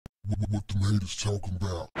what the haters talking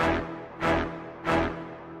about.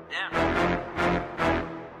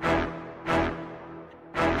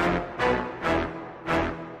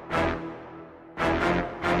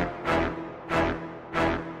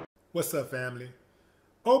 What's up, family?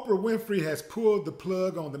 Oprah Winfrey has pulled the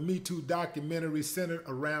plug on the Me Too documentary centered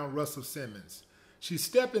around Russell Simmons. She's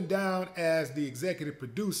stepping down as the executive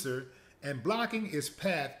producer and blocking its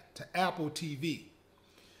path to Apple TV.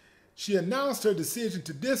 She announced her decision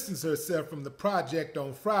to distance herself from the project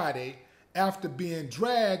on Friday after being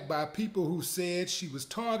dragged by people who said she was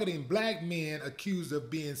targeting black men accused of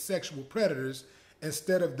being sexual predators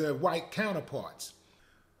instead of their white counterparts.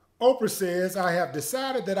 Oprah says, "I have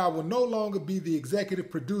decided that I will no longer be the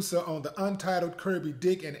executive producer on the untitled Kirby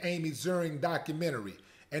Dick and Amy Zering documentary,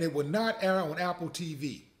 and it will not air on Apple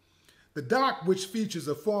TV. The doc, which features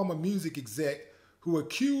a former music exec who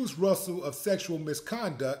accused Russell of sexual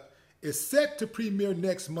misconduct, is set to premiere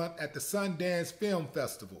next month at the Sundance Film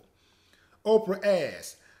Festival." Oprah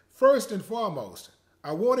asks, "First and foremost,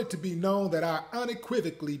 I want it to be known that I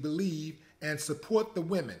unequivocally believe and support the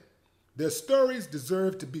women. Their stories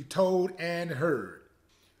deserve to be told and heard."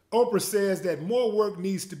 Oprah says that more work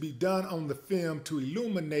needs to be done on the film to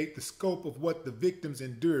illuminate the scope of what the victims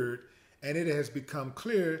endured, and it has become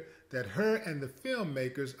clear that her and the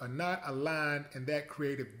filmmakers are not aligned in that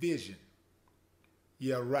creative vision.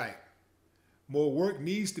 Yeah, right. More work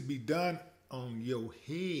needs to be done on your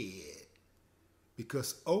head.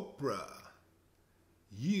 Because Oprah,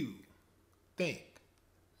 you think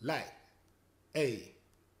like a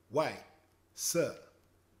white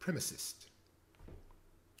supremacist.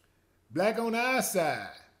 Black on our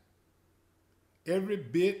side, every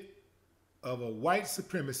bit of a white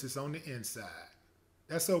supremacist on the inside.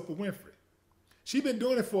 That's Oprah Winfrey. She's been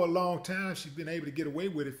doing it for a long time. She's been able to get away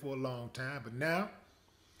with it for a long time, but now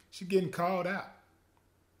she's getting called out.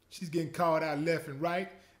 She's getting called out left and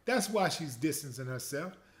right. That's why she's distancing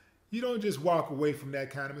herself. You don't just walk away from that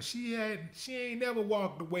kind of, she ain't never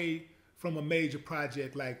walked away from a major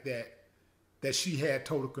project like that she had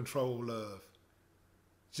total control of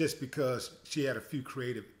just because she had a few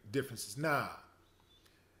creative differences. Nah.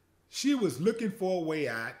 She was looking for a way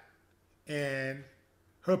out, and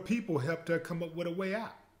her people helped her come up with a way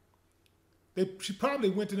out. She probably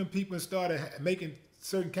went to them people and started making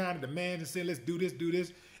certain kind of demands and said, let's do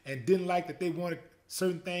this, and didn't like that they wanted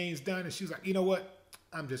certain things done. And she was like, you know what?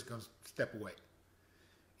 I'm just going to step away.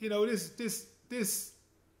 You know,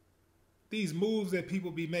 these moves that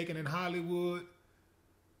people be making in Hollywood,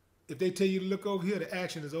 if they tell you to look over here, the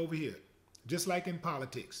action is over here. Just like in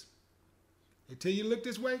politics. They tell you to look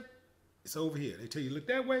this way, it's over here. They tell you to look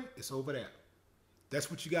that way, it's over there. That's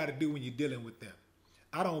what you got to do when you're dealing with them.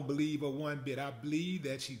 I don't believe her one bit. I believe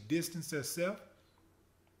that she distanced herself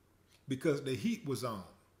because the heat was on.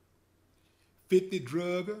 50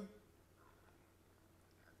 drugger,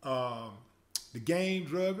 the game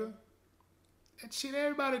drugger, and shit,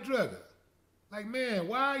 everybody drugger. Like, man,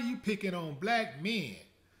 why are you picking on black men?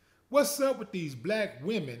 What's up with these black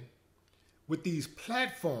women with these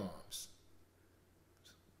platforms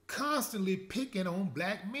constantly picking on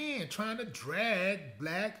black men, trying to drag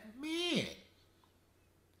black men?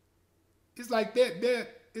 It's like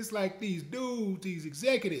it's like these dudes, these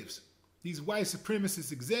executives, these white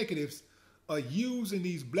supremacist executives are using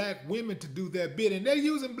these black women to do their bit. And they're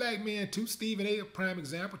using black men too. Stephen A., prime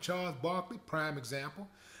example. Charles Barkley, prime example.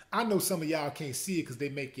 I know some of y'all can't see it because they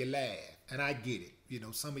make you laugh. And I get it. You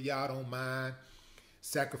know, some of y'all don't mind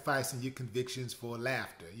sacrificing your convictions for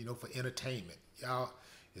laughter, you know, for entertainment. Y'all,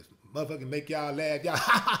 if motherfucker make y'all laugh,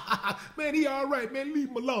 y'all, man, he all right, man, leave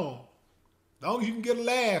him alone. As long as you can get a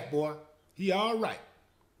laugh, boy, he all right.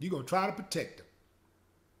 You're going to try to protect him.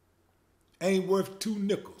 Ain't worth 2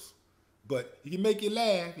 nickels. But he can make you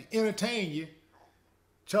laugh, he entertain you.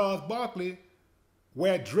 Charles Barkley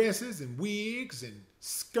wear dresses and wigs and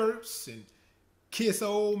skirts and kiss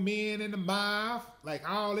old men in the mouth, like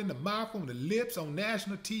all in the mouth, on the lips, on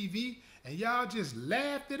national TV, and y'all just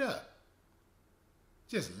laughed it up.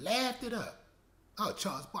 Just laughed it up. Oh,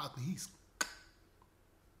 Charles Barkley, he's...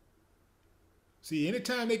 See,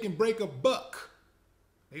 anytime they can break a buck,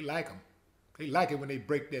 they like them. They like it when they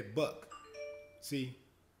break that buck. See,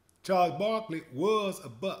 Charles Barkley was a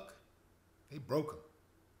buck. They broke him.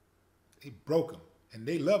 They broke him, and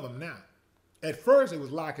they love him now. At first, it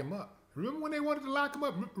was lock him up. Remember when they wanted to lock him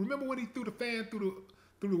up? Remember when he threw the fan through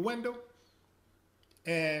the window?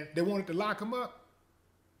 And they wanted to lock him up?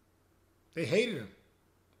 They hated him.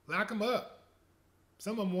 Lock him up.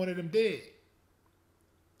 Some of them wanted him dead.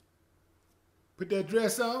 Put that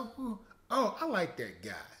dress on. Ooh, oh, I like that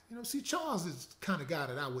guy. You know, see, Charles is the kind of guy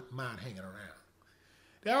that I wouldn't mind hanging around.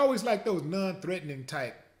 They always like those non-threatening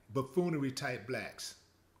type, buffoonery type blacks.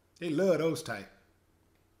 They love those type.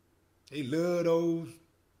 They love those.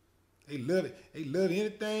 They love it. They love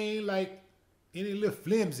anything like any little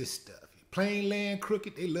flimsy stuff. Plain land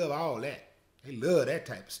crooked, they love all that. They love that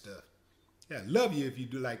type of stuff. Yeah, love you if you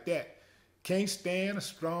do like that. Can't stand a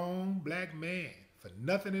strong black man for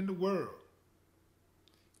nothing in the world.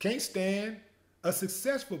 Can't stand a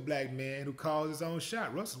successful black man who calls his own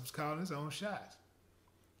shot. Russell was calling his own shots.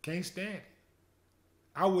 Can't stand it.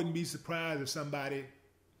 I wouldn't be surprised if somebody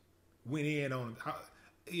went in on him.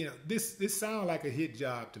 You know, this sounds like a hit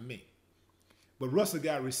job to me. But Russell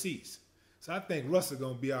got receipts. So I think Russell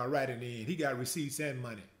going to be all right in the end. He got receipts and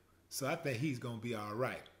money. So I think he's going to be all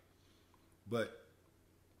right. But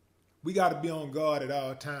we got to be on guard at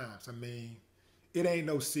all times. I mean, it ain't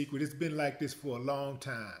no secret. It's been like this for a long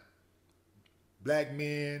time. Black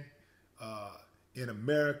men in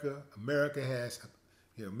America, America has,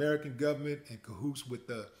 you know, American government in cahoots with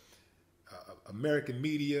the American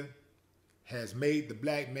media has made the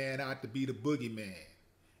black man out to be the boogeyman.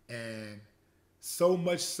 And so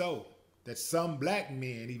much so that some black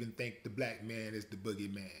men even think the black man is the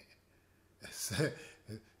boogeyman.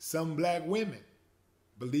 Some black women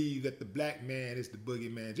believe that the black man is the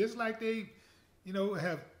boogeyman, just like they, you know,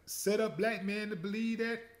 have set up black men to believe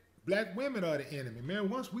that black women are the enemy. Man,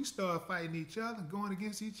 once we start fighting each other, going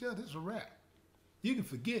against each other, it's a wrap. You can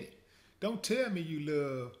forget it. Don't tell me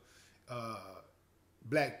you love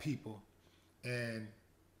black people and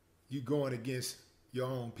you going against your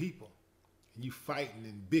own people. And you fighting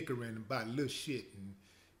and bickering about little shit and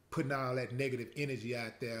putting all that negative energy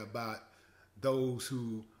out there about those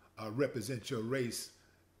who represent your race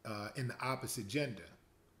in the opposite gender.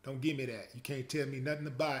 Don't give me that. You can't tell me nothing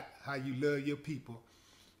about how you love your people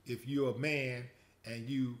if you're a man and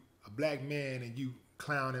you a black man and you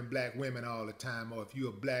clowning black women all the time, or if you're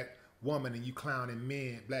a black woman and you clowning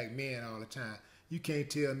black men all the time. You can't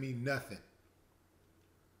tell me nothing.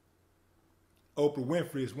 Oprah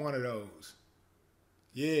Winfrey is one of those.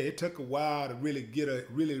 Yeah, it took a while to really get her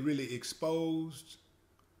really exposed.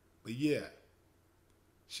 But yeah,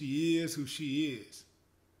 she is who she is.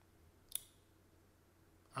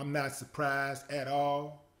 I'm not surprised at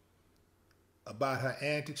all about her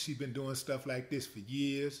antics. She's been doing stuff like this for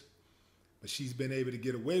years. But she's been able to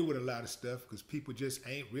get away with a lot of stuff because people just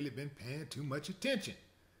ain't really been paying too much attention.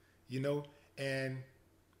 You know, and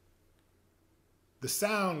the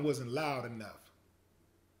sound wasn't loud enough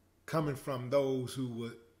coming from those who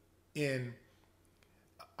were in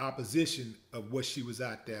opposition of what she was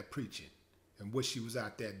out there preaching and what she was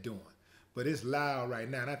out there doing. But it's loud right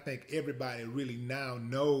now, and I think everybody really now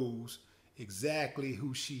knows exactly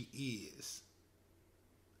who she is.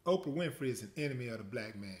 Oprah Winfrey is an enemy of the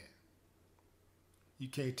black man. You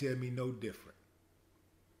can't tell me no different.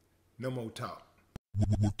 No more talk.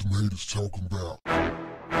 What the haters talking about?